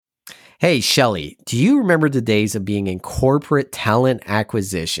Hey, Shelly, do you remember the days of being in corporate talent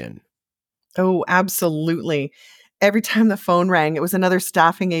acquisition? Oh, absolutely. Every time the phone rang, it was another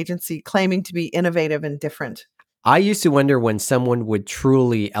staffing agency claiming to be innovative and different. I used to wonder when someone would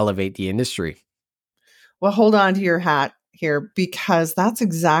truly elevate the industry. Well, hold on to your hat here because that's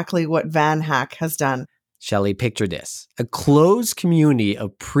exactly what Van Hack has done. Shelly, picture this: a closed community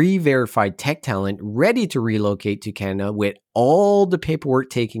of pre verified tech talent ready to relocate to Canada with all the paperwork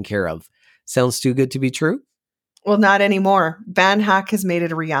taken care of. Sounds too good to be true? Well, not anymore. Van Hack has made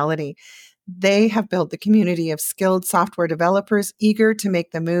it a reality. They have built the community of skilled software developers eager to make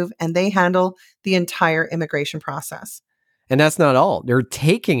the move, and they handle the entire immigration process. And that's not all. They're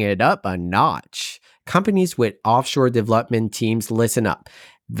taking it up a notch. Companies with offshore development teams, listen up.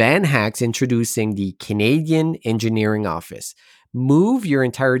 Van Hack's introducing the Canadian Engineering Office. Move your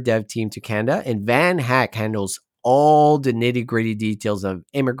entire dev team to Canada, and Van Hack handles all the nitty gritty details of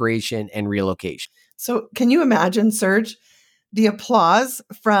immigration and relocation. So, can you imagine, Serge, the applause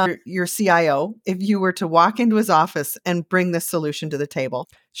from your CIO if you were to walk into his office and bring this solution to the table?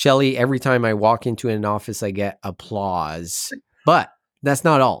 Shelly, every time I walk into an office, I get applause. But that's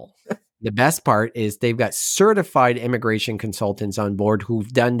not all. The best part is they've got certified immigration consultants on board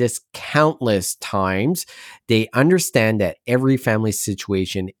who've done this countless times. They understand that every family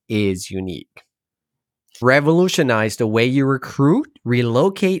situation is unique. Revolutionize the way you recruit,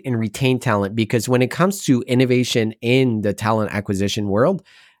 relocate, and retain talent, because when it comes to innovation in the talent acquisition world,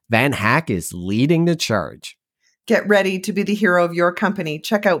 Van Hack is leading the charge. Get ready to be the hero of your company.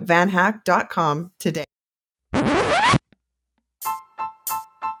 Check out vanhack.com today.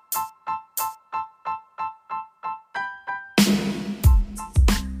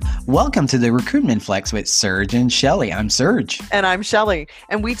 Welcome to the Recruitment Flex with Serge and Shelly. I'm Serge. And I'm Shelly,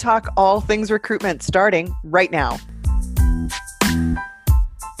 and we talk all things recruitment starting right now.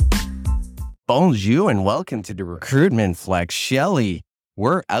 Bonjour and welcome to the Recruitment Flex. Shelly,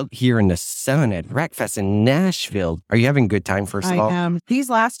 we're out here in the sun at RecFest in Nashville. Are you having a good time, first of all? I am. These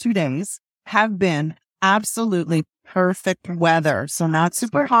last 2 days have been absolutely perfect weather. So not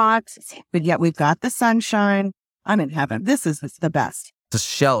super hot, but yet we've got the sunshine. I'm in heaven. This is the best. So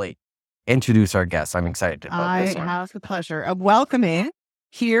Shelly, introduce our guests. I'm excited about this one. I have the pleasure of welcoming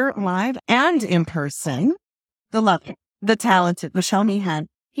here live and in person the lovely, the talented Michelle Meehan.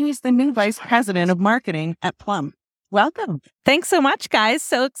 He's the new vice president of marketing at Plum. Welcome. Thanks so much, guys.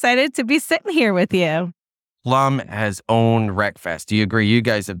 So excited to be sitting here with you. Plum has owned RecFest. Do you agree? You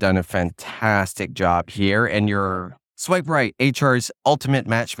guys have done a fantastic job here, and your Swipe Right, HR's ultimate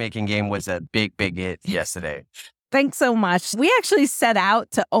matchmaking game, was a big, big hit yesterday. Thanks so much. We actually set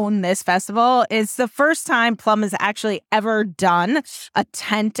out to own this festival. It's the first time Plum has actually ever done a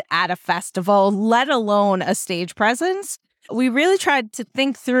tent at a festival, let alone a stage presence. We really tried to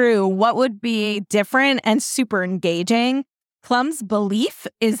think through what would be different and super engaging. Plum's belief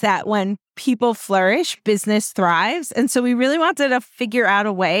is that when people flourish, business thrives. And so we really wanted to figure out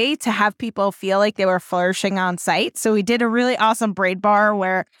a way to have people feel like they were flourishing on site. So we did a really awesome braid bar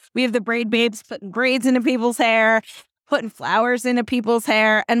where we have the braid babes putting braids into people's hair, putting flowers into people's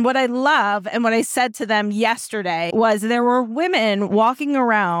hair. And what I love and what I said to them yesterday was there were women walking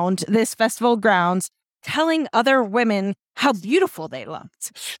around this festival grounds telling other women how beautiful they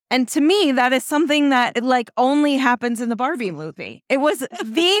looked. And to me, that is something that only happens in the Barbie movie. It was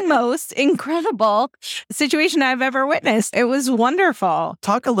the most incredible situation I've ever witnessed. It was wonderful.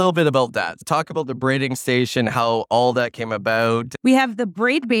 Talk a little bit about that. Talk about the braiding station, how all that came about. We have the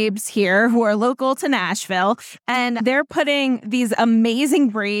braid babes here who are local to Nashville, and they're putting these amazing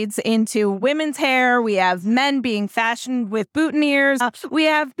braids into women's hair. We have men being fashioned with boutonnieres. We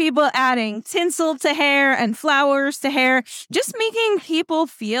have people adding tinsel to hair and flowers to hair, just making people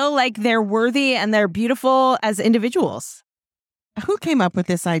feel like they're worthy and they're beautiful as individuals. Who came up with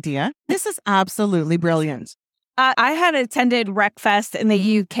this idea? This is absolutely brilliant. I had attended RecFest in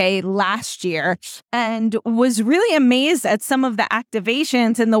the UK last year and was really amazed at some of the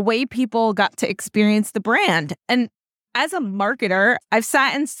activations and the way people got to experience the brand. And as a marketer, I've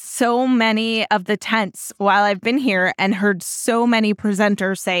sat in so many of the tents while I've been here and heard so many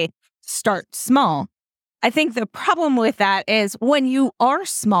presenters say, start small. I think the problem with that is when you are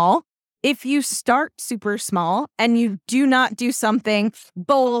small, if you start super small and you do not do something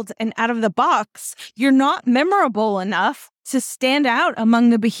bold and out of the box, you're not memorable enough to stand out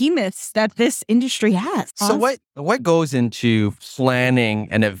among the behemoths that this industry has. So what goes into planning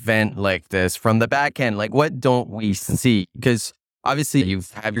an event like this from the back end? Like, what don't we see? Because obviously you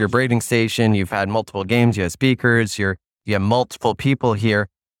have your braiding station, you've had multiple games, you have speakers, you have multiple people here.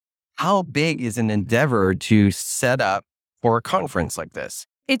 How big is an endeavor to set up for a conference like this?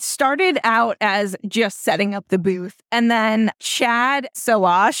 It started out as just setting up the booth. And then Chad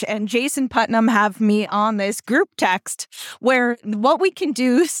Sowash and Jason Putnam have me on this group text where what we can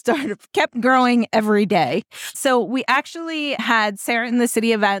do kept growing every day. So we actually had Sarah in the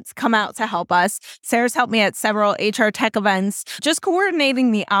city events come out to help us. Sarah's helped me at several HRTech events, just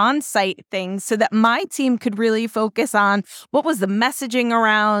coordinating the on-site things so that my team could really focus on what was the messaging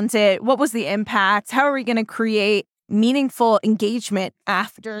around it, what was the impact, how are we going to create meaningful engagement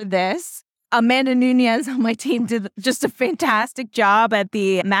after this. Amanda Nunez on my team did just a fantastic job at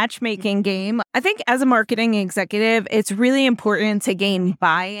the matchmaking game. I think as a marketing executive, it's really important to gain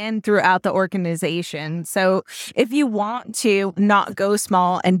buy-in throughout the organization. So if you want to not go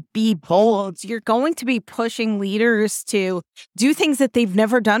small and be bold, you're going to be pushing leaders to do things that they've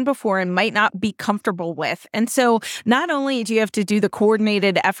never done before and might not be comfortable with. And so not only do you have to do the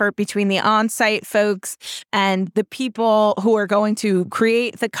coordinated effort between the on-site folks and the people who are going to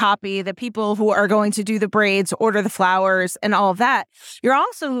create the copy, the people who are going to do the braids, order the flowers, and all of that, you're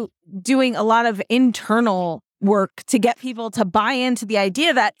also doing a lot of internal work to get people to buy into the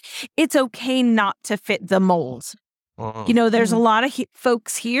idea that it's okay not to fit the mold. There's a lot of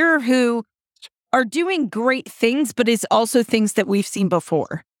folks here who are doing great things, but it's also things that we've seen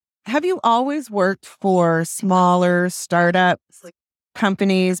before. Have you always worked for smaller startup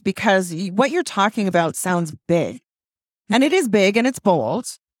companies? Because what you're talking about sounds big. And it is big and it's bold.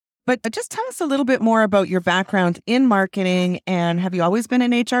 But just tell us a little bit more about your background in marketing, and have you always been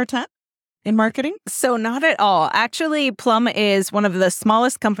in HR tech in marketing? So not at all. Actually, Plum is one of the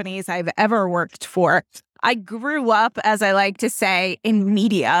smallest companies I've ever worked for. I grew up, as I like to say, in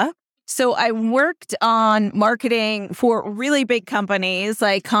media. So I worked on marketing for really big companies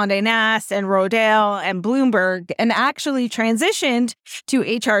like Condé Nast and Rodale and Bloomberg, and actually transitioned to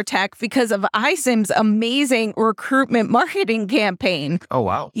HR Tech because of iSIM's amazing recruitment marketing campaign. Oh,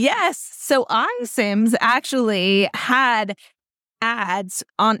 wow. Yes. So iSIM's actually had ads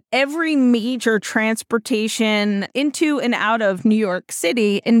on every major transportation into and out of New York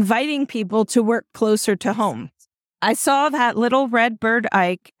City, inviting people to work closer to home. I saw that little red bird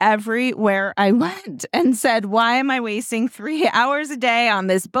Ike everywhere I went and said, why am I wasting 3 hours a day on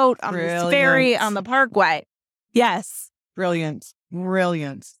this boat, on this ferry, on the parkway? Yes. Brilliant.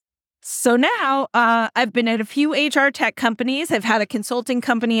 So now I've been at a few HR tech companies. I've had a consulting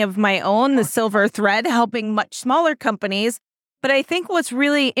company of my own, the Silver Thread, helping much smaller companies. But I think what's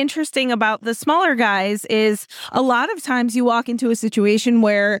really interesting about the smaller guys is a lot of times you walk into a situation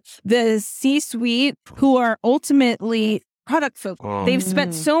where the C-suite, who are ultimately product folk, they've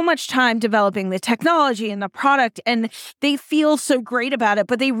spent so much time developing the technology and the product, and they feel so great about it,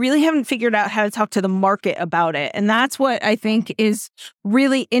 but they really haven't figured out how to talk to the market about it. And that's what I think is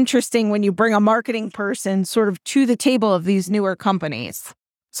really interesting when you bring a marketing person sort of to the table of these newer companies.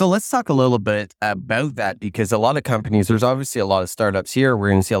 So let's talk a little bit about that, because a lot of companies, there's obviously a lot of startups here. We're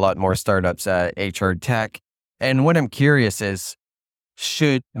going to see a lot more startups at HR Tech. And what I'm curious is,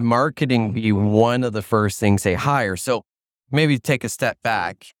 should marketing be one of the first things they hire? So maybe take a step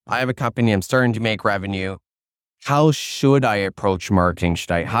back. I have a company, I'm starting to make revenue. How should I approach marketing?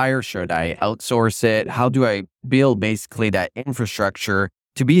 Should I hire? Should I outsource it? How do I build basically that infrastructure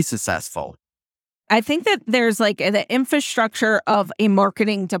to be successful? I think that there's like the infrastructure of a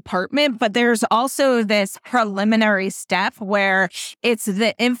marketing department, but there's also this preliminary step where it's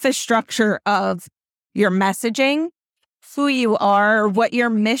the infrastructure of your messaging, who you are, what your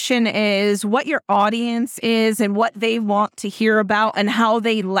mission is, what your audience is, and what they want to hear about and how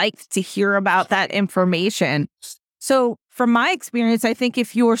they like to hear about that information. So from my experience, I think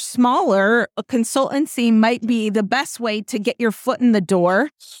if you're smaller, a consultancy might be the best way to get your foot in the door,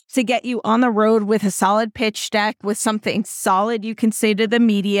 to get you on the road with a solid pitch deck, with something solid you can say to the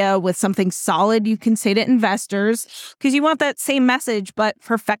media, with something solid you can say to investors, because you want that same message, but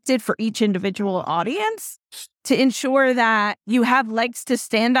perfected for each individual audience to ensure that you have legs to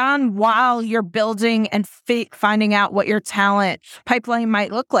stand on while you're building and finding out what your talent pipeline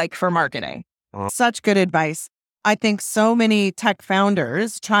might look like for marketing. Such good advice. I think so many tech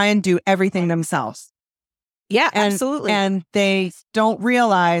founders try and do everything themselves. Yeah, absolutely. And they don't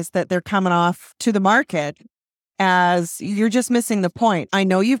realize that they're coming off to the market as you're just missing the point. I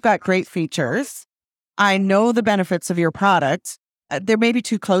know you've got great features. I know the benefits of your product. They're maybe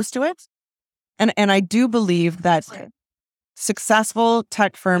too close to it. And I do believe that successful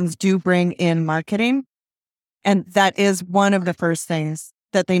tech firms do bring in marketing. And that is one of the first things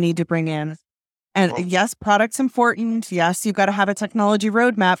that they need to bring in. And yes, product's important. Yes, you've got to have a technology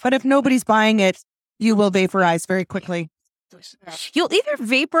roadmap. But if nobody's buying it, you will vaporize very quickly. You'll either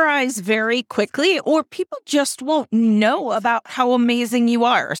vaporize very quickly or people just won't know about how amazing you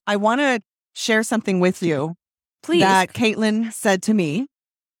are. I want to share something with you Please. that Caitlin said to me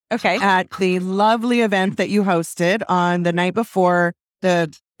Okay. at the lovely event that you hosted on the night before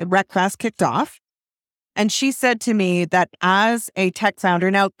the RecFest kicked off. And she said to me that as a tech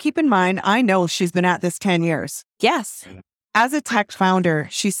founder, now keep in mind, I know she's been at this 10 years. Yes. As a tech founder,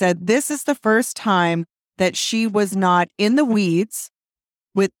 she said this is the first time that she was not in the weeds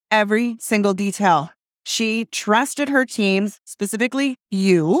with every single detail. She trusted her teams, specifically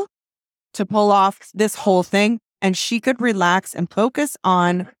you, to pull off this whole thing, and she could relax and focus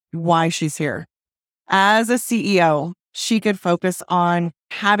on why she's here. As a CEO, she could focus on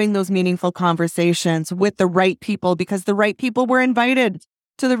having those meaningful conversations with the right people because the right people were invited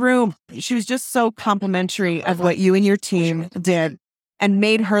to the room. She was just so complimentary of what you and your team did and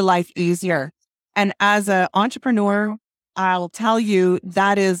made her life easier. And as an entrepreneur, I'll tell you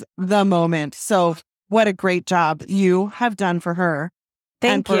that is the moment. So what a great job you have done for her.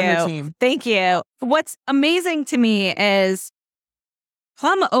 Thank and for her you. team. Thank you. What's amazing to me is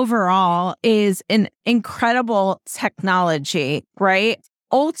Plum overall is an incredible technology, right?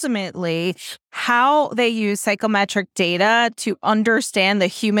 Ultimately, how they use psychometric data to understand the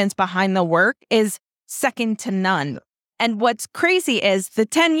humans behind the work is second to none. And what's crazy is the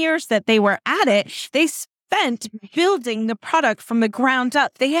 10 years that they were at it, they spent building the product from the ground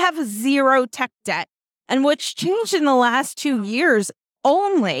up. They have zero tech debt. And what's changed in the last 2 years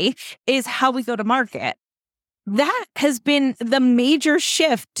only is how we go to market. That has been the major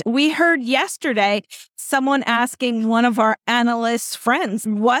shift. We heard yesterday someone asking one of our analysts' friends,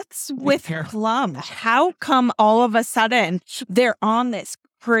 what's with Plum? How come all of a sudden they're on this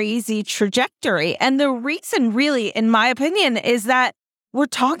crazy trajectory? And the reason really, in my opinion, is that we're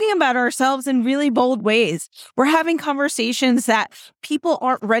talking about ourselves in really bold ways. We're having conversations that people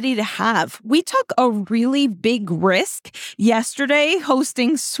aren't ready to have. We took a really big risk yesterday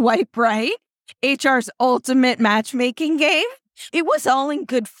hosting Swipe Right, HR's ultimate matchmaking game. It was all in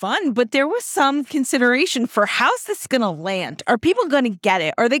good fun, but there was some consideration for how's this going to land? Are people going to get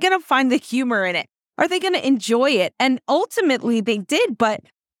it? Are they going to find the humor in it? Are they going to enjoy it? And ultimately they did, but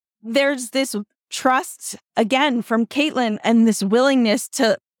there's this trust again from Caitlin and this willingness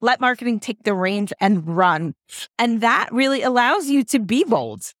to let marketing take the reins and run. And that really allows you to be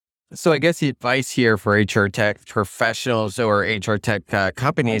bold. So I guess the advice here for HR tech professionals or HR tech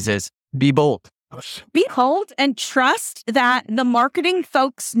companies is be bold. Be bold and trust that the marketing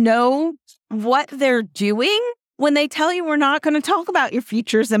folks know what they're doing when they tell you we're not going to talk about your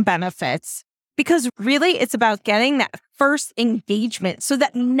features and benefits. Because really, it's about getting that first engagement so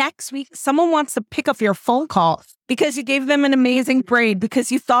that next week someone wants to pick up your phone call because you gave them an amazing braid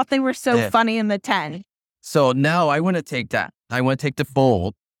because you thought they were so funny in the 10. So now I want to take that. I want to take the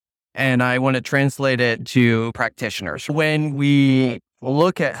bold and I want to translate it to practitioners. When we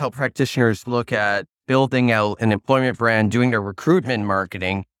look at how practitioners look at building out an employment brand, doing their recruitment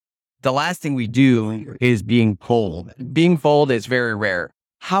marketing, the last thing we do is being bold. Being bold is very rare.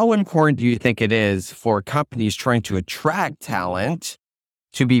 How important do you think it is for companies trying to attract talent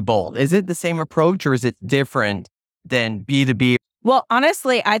to be bold? Is it the same approach or is it different than B2B? Well,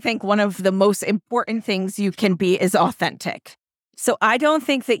 honestly, I think one of the most important things you can be is authentic. So I don't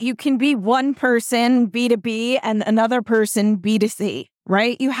think that you can be one person B2B and another person B2C,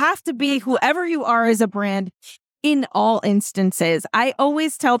 right? You have to be whoever you are as a brand in all instances. I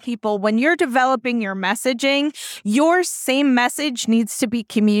always tell people when you're developing your messaging, your same message needs to be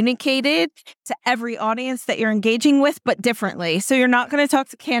communicated to every audience that you're engaging with, but differently. So you're not going to talk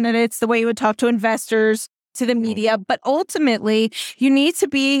to candidates the way you would talk to investors, to the media, but ultimately you need to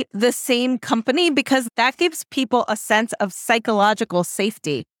be the same company because that gives people a sense of psychological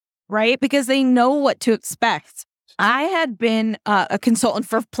safety, right? Because they know what to expect. I had been a consultant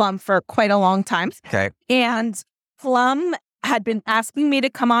for Plum for quite a long time. Okay. And Plum had been asking me to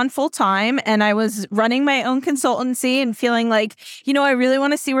come on full time and I was running my own consultancy and feeling like, I really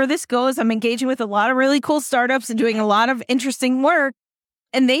want to see where this goes. I'm engaging with a lot of really cool startups and doing a lot of interesting work.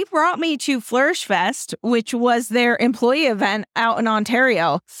 And they brought me to Flourish Fest, which was their employee event out in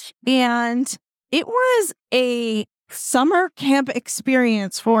Ontario. And it was a summer camp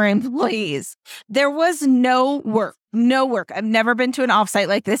experience for employees. There was no work. I've never been to an offsite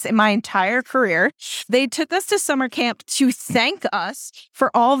like this in my entire career. They took us to summer camp to thank us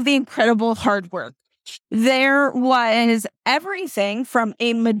for all of the incredible hard work. There was everything from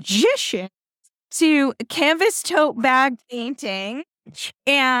a magician to canvas tote bag painting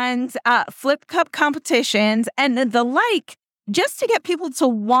and flip cup competitions and the like. just to get people to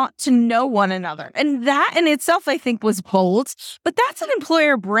want to know one another. And that in itself, I think, was bold, but that's an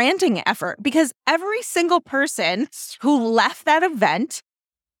employer branding effort because every single person who left that event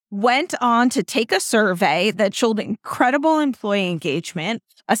went on to take a survey that showed incredible employee engagement,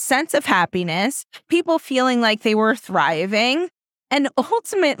 a sense of happiness, people feeling like they were thriving. And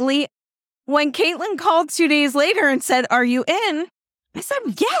ultimately, when Caitlin called 2 days later and said, "Are you in?" I said,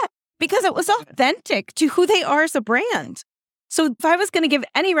 "Yeah," because it was authentic to who they are as a brand. So if I was going to give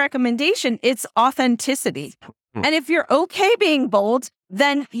any recommendation, it's authenticity. And if you're okay being bold,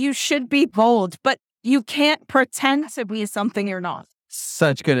 then you should be bold, but you can't pretend to be something you're not.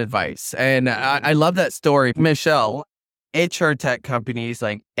 Such good advice. And I love that story. Michelle, HR tech companies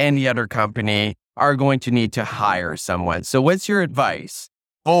like any other company are going to need to hire someone. So what's your advice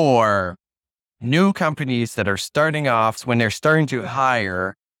for new companies that are starting off when they're starting to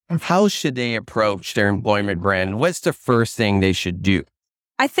hire? How should they approach their employment brand? What's the first thing they should do?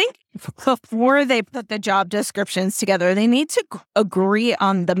 I think before they put the job descriptions together, they need to agree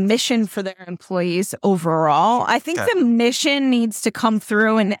on the mission for their employees overall. I think the mission needs to come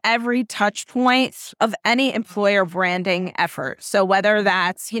through in every touch point of any employer branding effort. So whether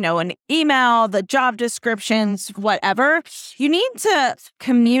that's, an email, the job descriptions, whatever, you need to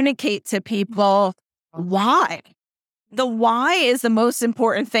communicate to people why. The why is the most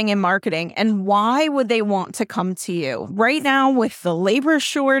important thing in marketing. And why would they want to come to you? Right now, with the labor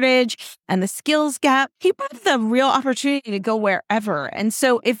shortage and the skills gap, people have the real opportunity to go wherever. And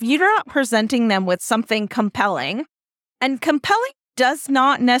so if you're not presenting them with something compelling, and compelling does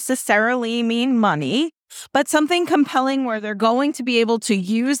not necessarily mean money, but something compelling where they're going to be able to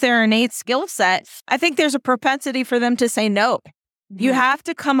use their innate skill set, I think there's a propensity for them to say no. You have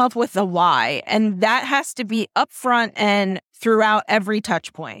to come up with the why, and that has to be upfront and throughout every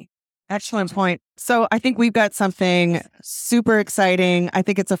touch point. Excellent point. So I think we've got something super exciting. I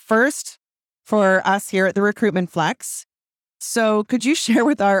think it's a first for us here at the Recruitment Flex. So could you share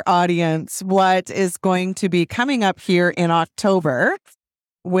with our audience what is going to be coming up here in October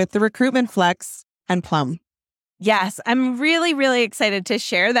with the Recruitment Flex and Plum? Yes, I'm really, really excited to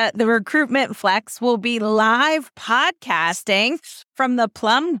share that the Recruitment Flex will be live podcasting from the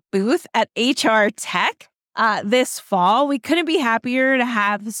Plum booth at HRTech this fall. We couldn't be happier to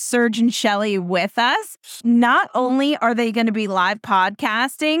have Serge and Shelley with us. Not only are they going to be live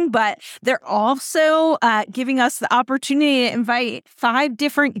podcasting, but they're also giving us the opportunity to invite 5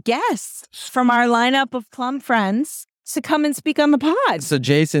 different guests from our lineup of Plum friends to come and speak on the pod. So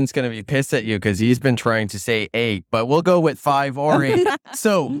Jason's going to be pissed at you because he's been trying to say 8, but we'll go with 5 or 8.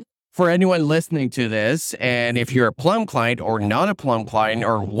 So for anyone listening to this, and if you're a Plum client or not a Plum client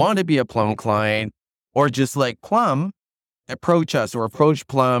or want to be a Plum client or just like Plum, approach us or approach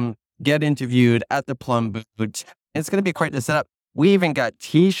Plum, get interviewed at the Plum booth. It's going to be quite the setup. We even got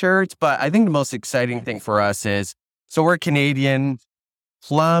t-shirts, but I think the most exciting thing for us is, so we're Canadian.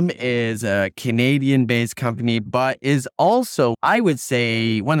 Plum is a Canadian-based company, but is also, I would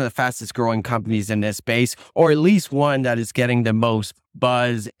say, one of the fastest growing companies in this space, or at least one that is getting the most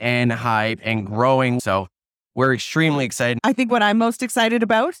buzz and hype and growing. So we're extremely excited. I think what I'm most excited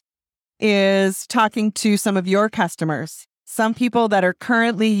about is talking to some of your customers, some people that are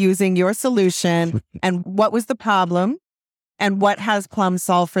currently using your solution, and what was the problem and what has Plum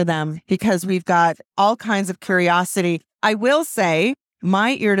solved for them, because we've got all kinds of curiosity. I will say,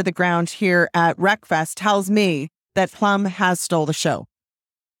 my ear to the ground here at RecFest tells me that Plum has stole the show.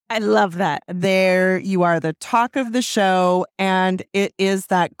 I love that. There you are, the talk of the show. And it is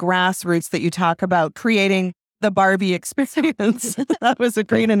that grassroots that you talk about, creating the Barbie experience. That was a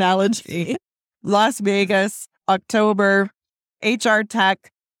great analogy. Las Vegas, October, HR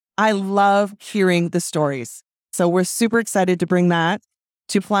Tech. I love hearing the stories. So we're super excited to bring that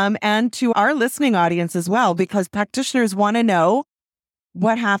to Plum and to our listening audience as well, because practitioners want to know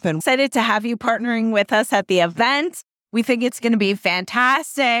what happened. Excited to have you partnering with us at the event. We think it's going to be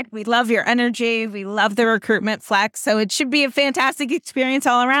fantastic. We love your energy. We love the Recruitment Flex. So it should be a fantastic experience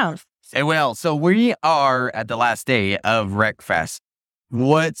all around. It will. So we are at the last day of RecFest.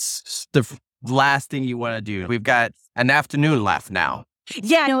 What's the last thing you want to do? We've got an afternoon left now.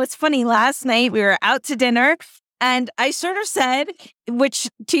 Yeah, it's funny. Last night we were out to dinner and I sort of said, which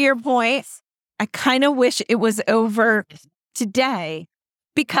to your point, I kind of wish it was over today,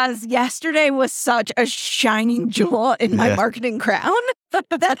 because yesterday was such a shining jewel in my marketing crown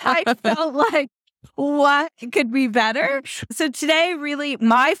that I felt like, what could be better? So today, really,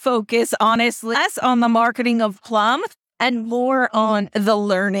 my focus, honestly, less on the marketing of Plum and more on the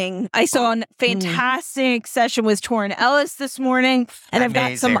learning. I saw a fantastic session with Torrin Ellis this morning, and I've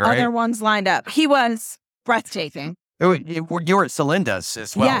got some other ones lined up. He was breathtaking. You were at Celinda's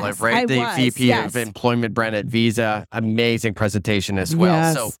as well, Yes, right? I The was, VP yes. of Employment Brand at Visa. Amazing presentation as well.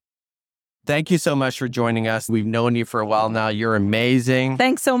 Yes. So thank you so much for joining us. We've known you for a while now. You're amazing.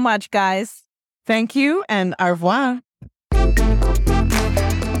 Thanks so much, guys. Thank you and au revoir.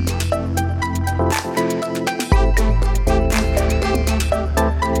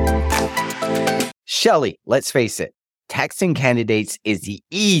 Shelly, let's face it, texting candidates is the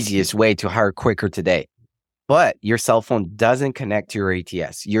easiest way to hire quicker today. But your cell phone doesn't connect to your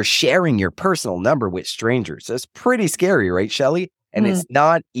ATS. You're sharing your personal number with strangers. That's pretty scary, right, Shelly? And it's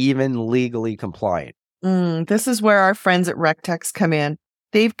not even legally compliant. This is where our friends at RecTex come in.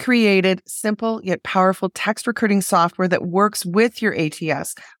 They've created simple yet powerful text recruiting software that works with your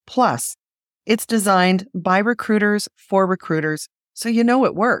ATS. Plus, it's designed by recruiters for recruiters, so you know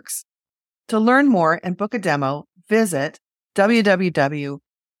it works. To learn more and book a demo, visit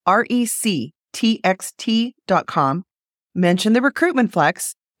www.rectxt.com, mention the Recruitment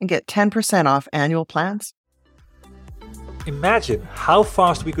Flex, and get 10% off annual plans. Imagine how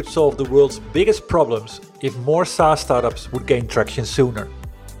fast we could solve the world's biggest problems if more SaaS startups would gain traction sooner.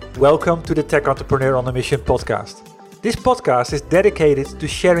 Welcome to the Tech Entrepreneur on a Mission podcast. This podcast is dedicated to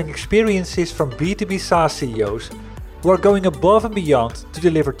sharing experiences from B2B SaaS CEOs who are going above and beyond to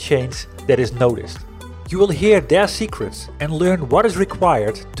deliver change that is noticed. You will hear their secrets and learn what is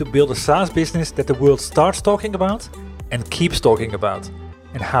required to build a SaaS business that the world starts talking about and keeps talking about,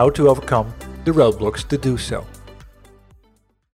 and how to overcome the roadblocks to do so.